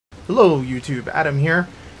Hello YouTube, Adam here.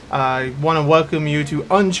 I want to welcome you to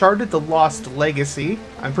Uncharted: The Lost Legacy.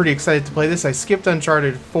 I'm pretty excited to play this. I skipped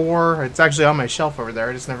Uncharted 4. It's actually on my shelf over there.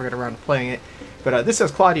 I just never got around to playing it. But this has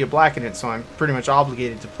Claudia Black in it, so I'm pretty much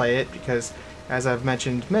obligated to play it because, as I've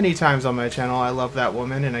mentioned many times on my channel, I love that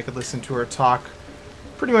woman and I could listen to her talk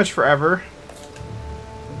pretty much forever.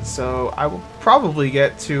 So I will probably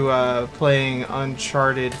get to playing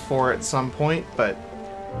Uncharted 4 at some point, but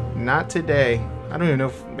not today. I don't even know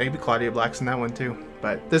if maybe Claudia Black's in that one too.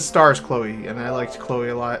 But this stars Chloe, and I liked Chloe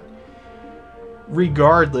a lot.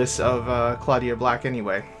 Regardless of Claudia Black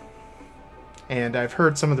anyway. And I've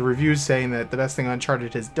heard some of the reviews saying that the best thing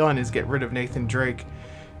Uncharted has done is get rid of Nathan Drake.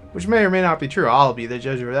 Which may or may not be true. I'll be the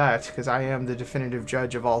judge of that, because I am the definitive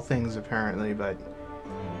judge of all things apparently, but...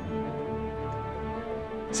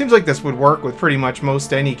 seems like this would work with pretty much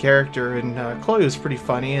most any character, and Chloe was pretty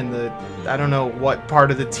funny, and I don't know what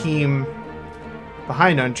part of the team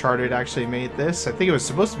behind Uncharted actually made this. I think it was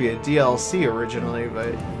supposed to be a DLC originally,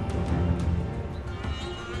 but...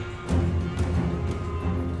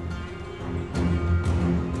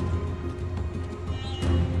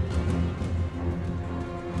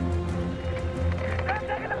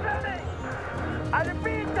 I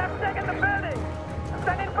repeat, I'm taking the building!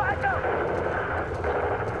 Sending backup!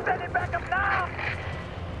 Sending backup now!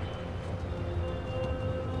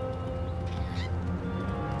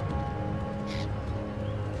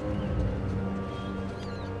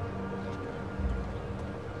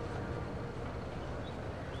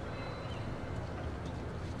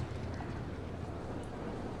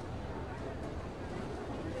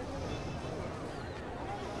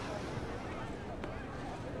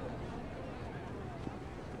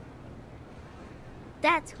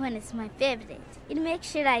 That's when it's my favorite. It makes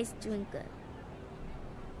sure I'm doing good.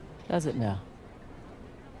 Does it now?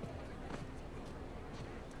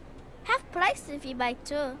 Half price if you buy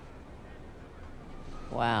two.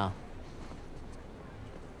 Wow.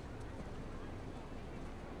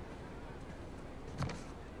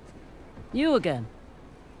 You again?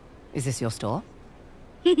 Is this your store?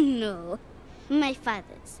 No, my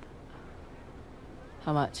father's.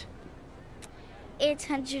 How much?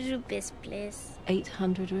 800 rupees, please.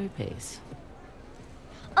 800 rupees.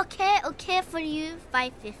 Okay for you,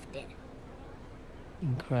 550.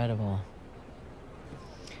 Incredible.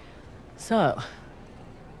 So,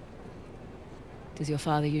 does your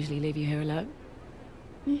father usually leave you here alone?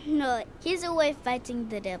 No, he's away fighting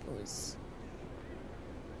the devils.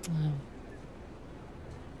 Oh.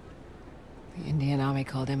 The Indian army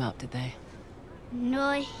called him up, did they?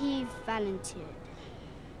 No, he volunteered.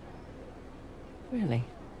 Really?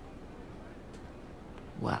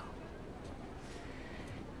 Well,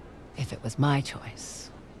 if it was my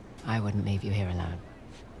choice, I wouldn't leave you here alone.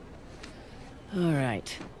 All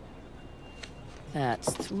right.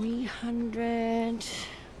 That's 300.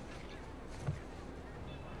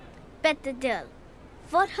 Better deal.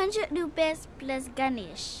 400 rupees plus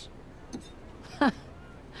Ganesh.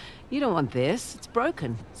 You don't want this. It's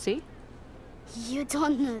broken. See? You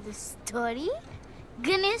don't know the story?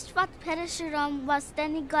 Ganesh fought Parashuram while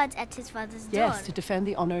standing guard at his father's door. Yes, to defend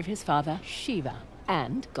the honor of his father, Shiva,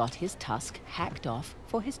 and got his tusk hacked off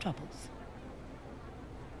for his troubles.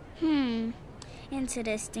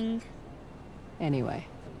 Interesting. Anyway,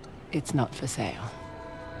 it's not for sale.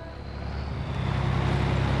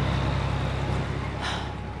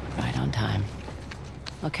 Right on time.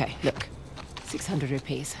 Okay, look. 600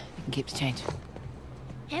 rupees. You can keep the change.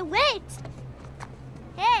 Hey, wait!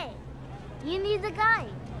 Hey! You need the guy.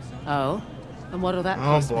 Oh? And what'll that oh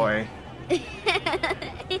cost boy.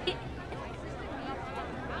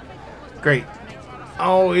 Great.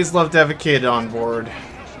 Always love to have a kid on board.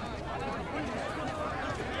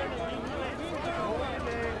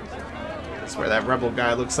 I swear that rebel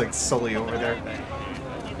guy looks like Sully over there.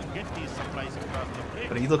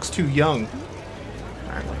 But he looks too young.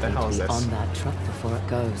 Alright, what the hell is this? On that truck before it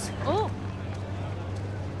goes. Oh!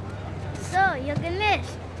 So, you're Ganesh.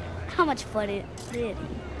 How much for it, really?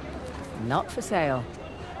 Not for sale.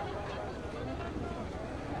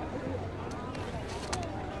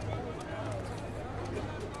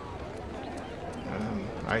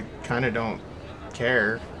 I kind of don't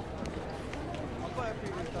care.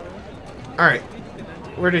 Alright.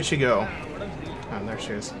 Where did she go? Oh, there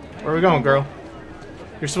she is. Where are we going, girl?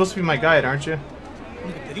 You're supposed to be my guide, aren't you?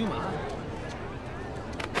 Excuse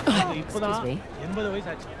me.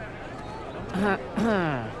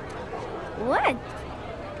 What?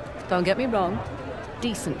 Don't get me wrong.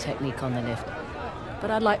 Decent technique on the lift. But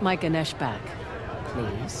I'd like my Ganesh back.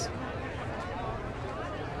 Please.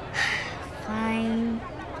 Fine.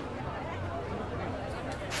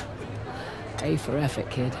 A for effort,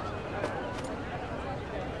 kid.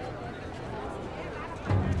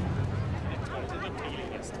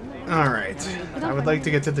 Alright. I would like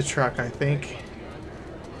to get to the truck, I think.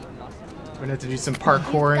 We're gonna have to do some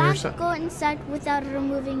parkouring or You something. can't go inside without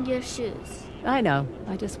removing your shoes. I know.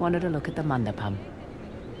 I just wanted to look at the mandapam.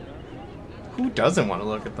 Who doesn't want to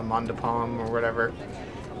look at the mandapam or whatever?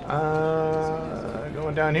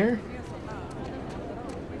 Going down here?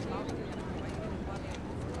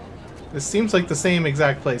 This seems like the same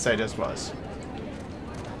exact place I just was.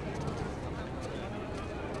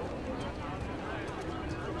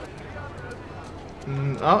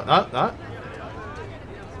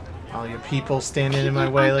 All you people standing in my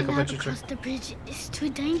way like a bunch of across the bridge is too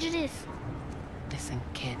dangerous. Listen,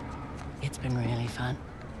 kid. It's been really fun.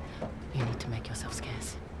 You need to make yourself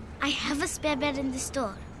scarce. I have a spare bed in the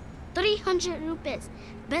store. 300 rupees.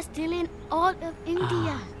 Best deal in all of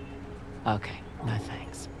India. Okay, no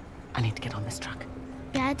thanks. I need to get on this truck.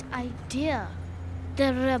 Bad idea.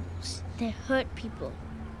 The rebels, they hurt people.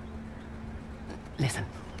 Listen.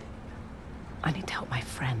 I need to help my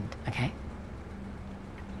friend, okay?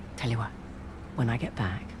 Tell you what. When I get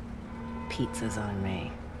back, pizza's on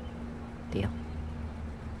me. Deal?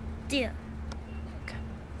 Deal. Okay.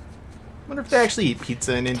 I wonder if they actually eat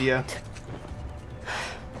pizza in India.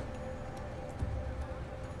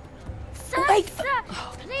 Sir, Wait. sir,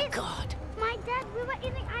 please. God. My dad, we were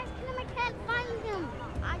eating ice cream. I can't find him.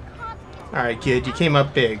 I can't. Alright, kid, you came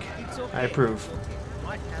up big. I approve.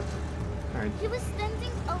 Alright. He was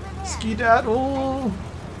standing over there. Skedaddle!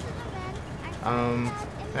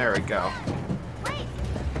 There we go. Wait,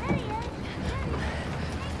 there he is.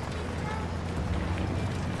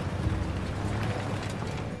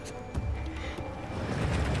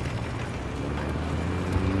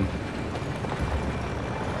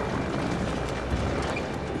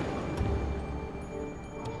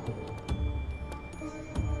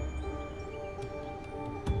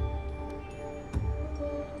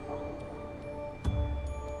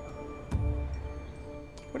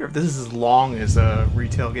 I wonder if this is as long as a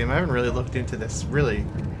retail game. I haven't really looked into this, really,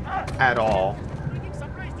 at all.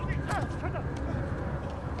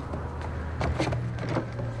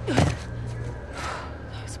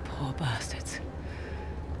 Those poor bastards.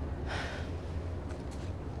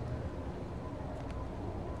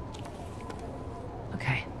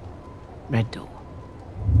 Okay. Red door.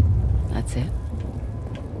 That's it.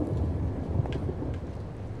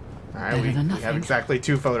 Alright, Better we than have nothing. exactly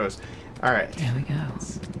 2 photos. Alright. There we go.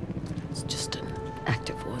 It's just an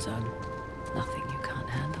active war zone. Nothing you can't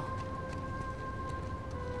handle.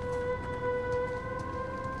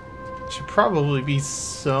 Should probably be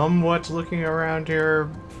somewhat looking around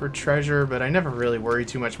here for treasure, but I never really worry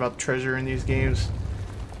too much about treasure in these games.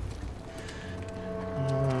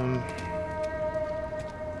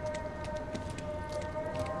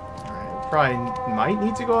 Alright, probably might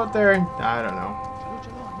need to go out there. I don't know.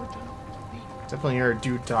 Definitely hear a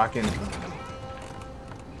dude talking.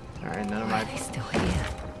 Alright, none of Why my... are they still here?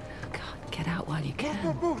 God, get out while you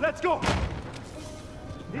can. Move, let's go.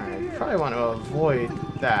 Alright, you probably want to avoid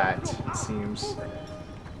that, it seems.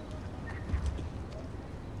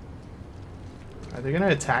 Are they gonna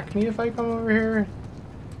attack me if I come over here?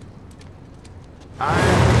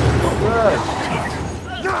 I'm good.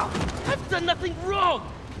 No, I've done nothing wrong.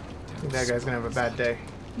 I think that guy's gonna have a bad day.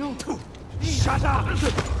 No. Shut up.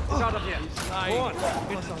 Shut up here. Go on.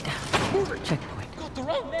 Checkpoint. Got the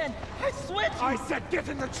wrong man. I switched. I said get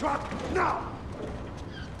in the truck now.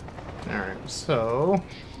 Alright, so...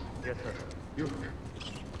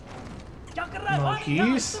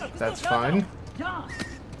 monkeys, that's fun. Alright,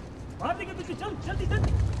 I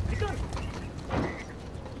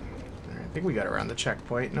think we got around the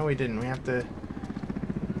checkpoint. No, we didn't. We have to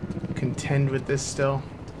contend with this still.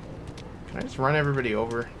 Can I just run everybody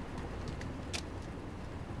over?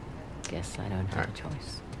 Guess I don't have a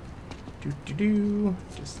choice. Do.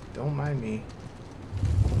 Just don't mind me.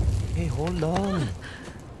 Hey, hold on.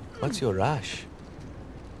 What's your rush?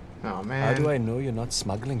 Oh man. How do I know you're not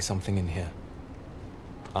smuggling something in here?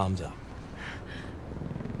 Arms up.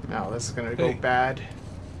 No, this is gonna go bad.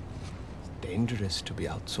 It's dangerous to be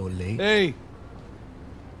out so late. Hey!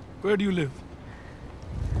 Where do you live?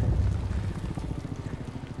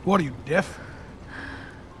 What are you, deaf?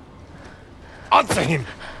 Answer him!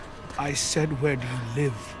 I said, where do you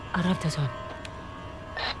live? Arabtazon.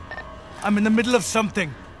 I'm in the middle of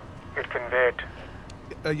something. It can wait.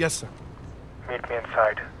 Yes, sir. Meet me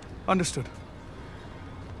inside. Understood.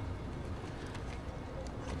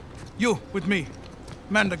 You, with me.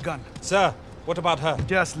 Man the gun. Sir, what about her?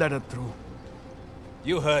 Just let her through.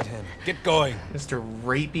 You heard him. Get going. Mr.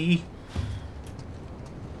 Rapey.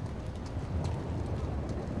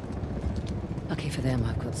 Lucky for them,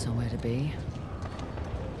 I've got somewhere to be.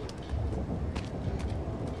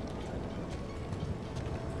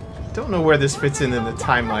 Don't know where this fits in the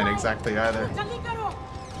timeline exactly either.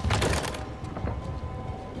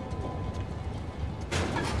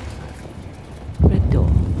 Red door.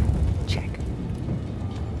 Check.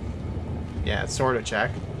 Yeah, it's sort of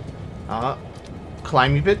check.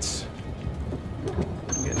 Climby bits.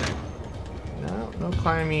 No, no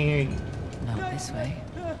climby. Not this way.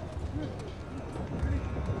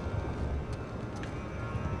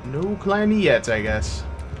 No climby yet, I guess.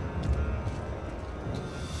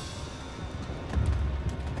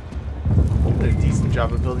 Did a decent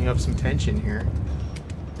job of building up some tension here.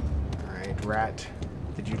 Alright, rat.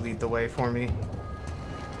 Did you lead the way for me?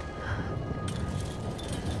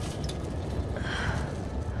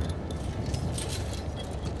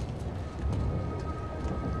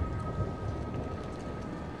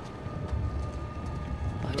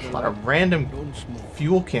 A lot of random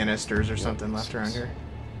fuel canisters or something left around here.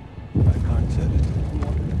 I can't set it.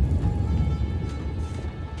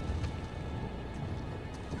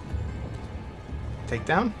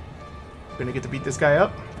 Takedown. Gonna get to beat this guy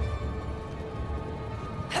up.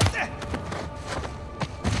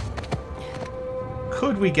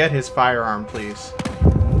 Could we get his firearm, please?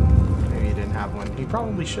 Maybe he didn't have one. He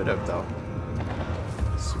probably should have, though.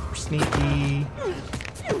 Super sneaky.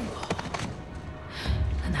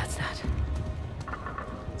 And that's that.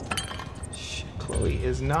 Chloe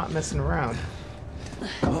is not messing around.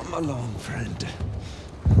 Come along, friend.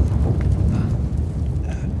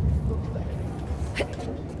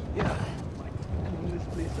 Yeah. Clean this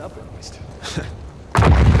place up at least.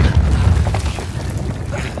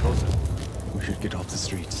 Getting closer. We should get off the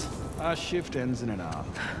streets. Our shift ends in an hour.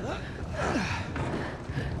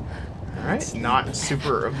 Alright, not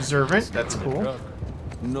super observant. That's cool.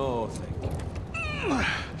 No, thank you.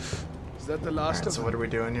 Is that the last Alright, of so them? what are we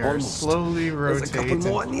doing here? Almost. Slowly There's a couple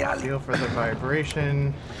rotate more in the and alley. feel for the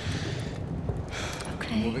vibration.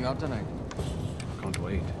 Okay. Moving out tonight. Can't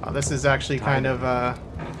wait. Oh, this is actually kind of a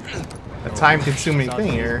time-consuming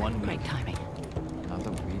thing here. Great timing.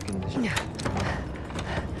 Another week in this.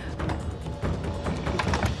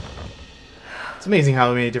 It's amazing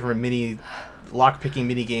how many different lock-picking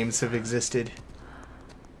mini games have existed.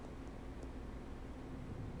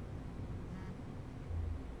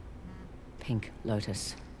 Pink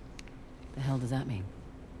lotus. The hell does that mean?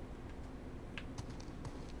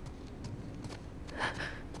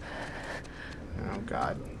 Oh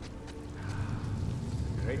God.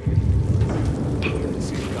 See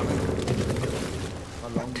you coming. How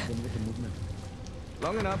long have you been with the movement?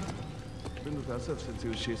 Long enough. Been with Asaf since he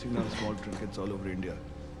was chasing down small trinkets all over India.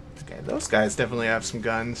 Okay, those guys definitely have some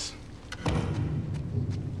guns.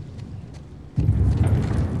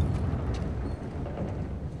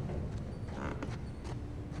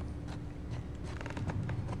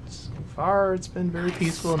 So far, it's been very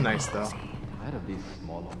peaceful and nice, though. Tired of these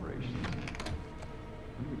small operations.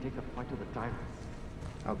 When we take the fight to the tyrants.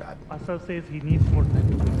 Oh God. Asaf says he needs more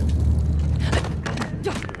time.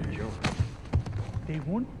 They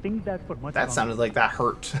won't think that for much That longer. sounded like that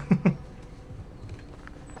hurt.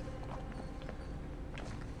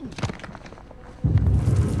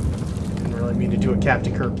 Didn't really mean to do a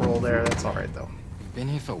Captain Kirk roll there. That's all right, though. We've been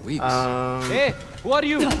here for weeks. Hey, who are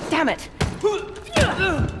you? Damn it!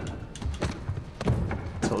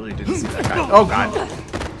 Totally didn't see that guy. Oh God.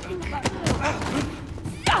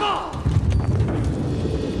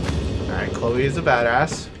 All right, Chloe is a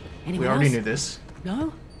badass. Anyone We already else? knew this.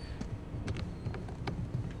 No?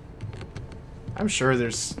 I'm sure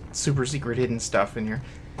there's super secret hidden stuff in here.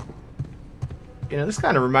 You know, this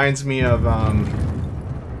kind of reminds me of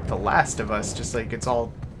The Last of Us, just like it's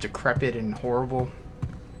all decrepit and horrible.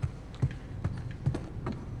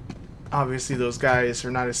 Obviously those guys are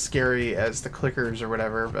not as scary as the clickers or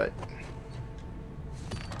whatever, but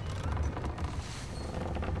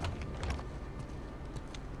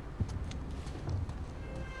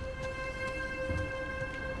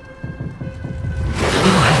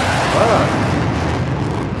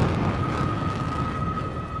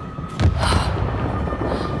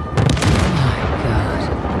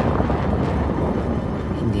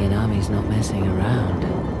Indian Army's not messing around.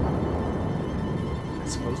 I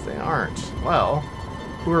suppose they aren't. Well,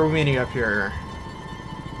 who are we meeting up here?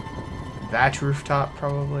 That rooftop,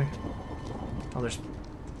 probably. Oh, there's...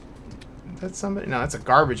 Is that somebody? No, that's a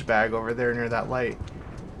garbage bag over there near that light.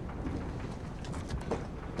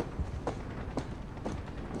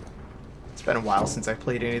 It's been a while since I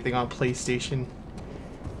played anything on PlayStation.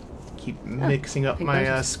 Keep mixing up pink my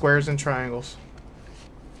buttons. squares and triangles.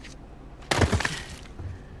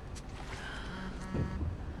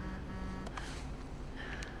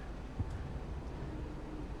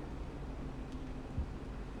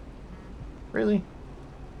 Really?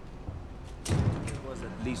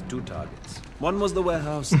 least 2 targets. One was the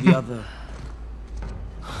warehouse, the other...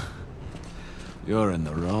 You're in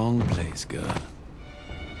the wrong place, girl.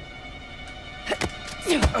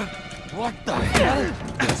 What the hell?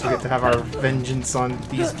 Guess we get to have our vengeance on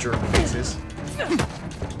these jerk faces.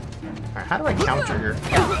 Alright, how do I counter here?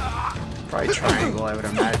 Probably triangle, I would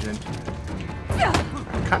imagine.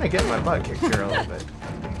 I'm kind of getting my butt kicked here a little bit.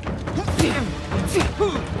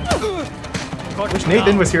 Wish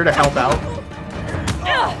Nathan was here to help out.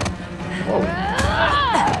 Whoa.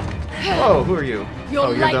 Whoa, who are you?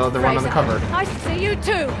 Oh, you're the one on the cover. I see you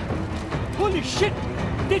too. Holy shit!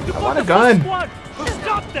 They took I out want a the gun. first squad.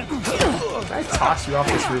 Stop them! Can I toss you off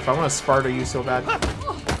this roof? I want to Sparta you so bad.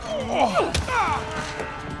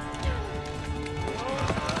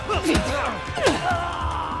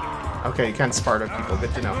 Okay, you can't Sparta people.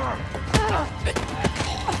 Good to know.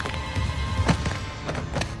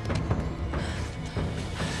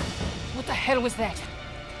 What the hell was that?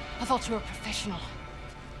 I thought you were a professional.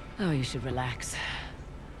 Oh, you should relax.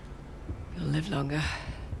 You'll live longer.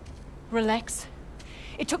 Relax?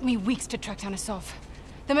 It took me weeks to track down Asov.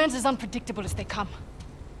 The man's as unpredictable as they come.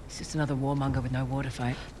 He's just another warmonger with no war to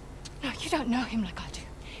fight. No, you don't know him like I do.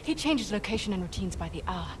 He changes location and routines by the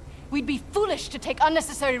hour. We'd be foolish to take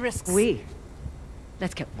unnecessary risks.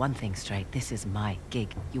 Let's get one thing straight. This is my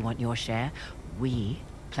gig. You want your share? We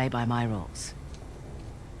play by my rules.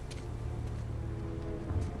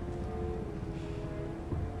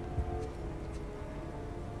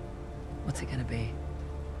 What's it gonna be?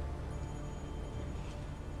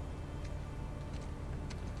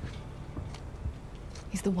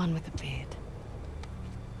 He's the one with the beard.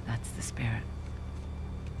 That's the spirit.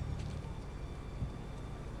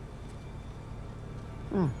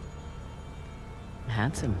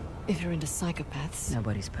 Handsome. If you're into psychopaths.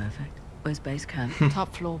 Nobody's perfect. Where's base camp?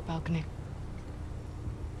 Top floor, balcony.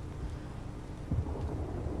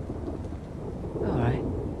 All right.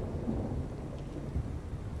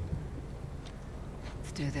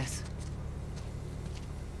 Let's do this.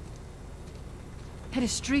 Had a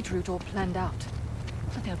street route all planned out.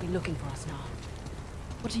 But they'll be looking for us now.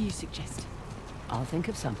 What do you suggest? I'll think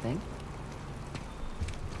of something.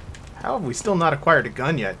 How have we still not acquired a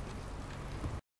gun yet?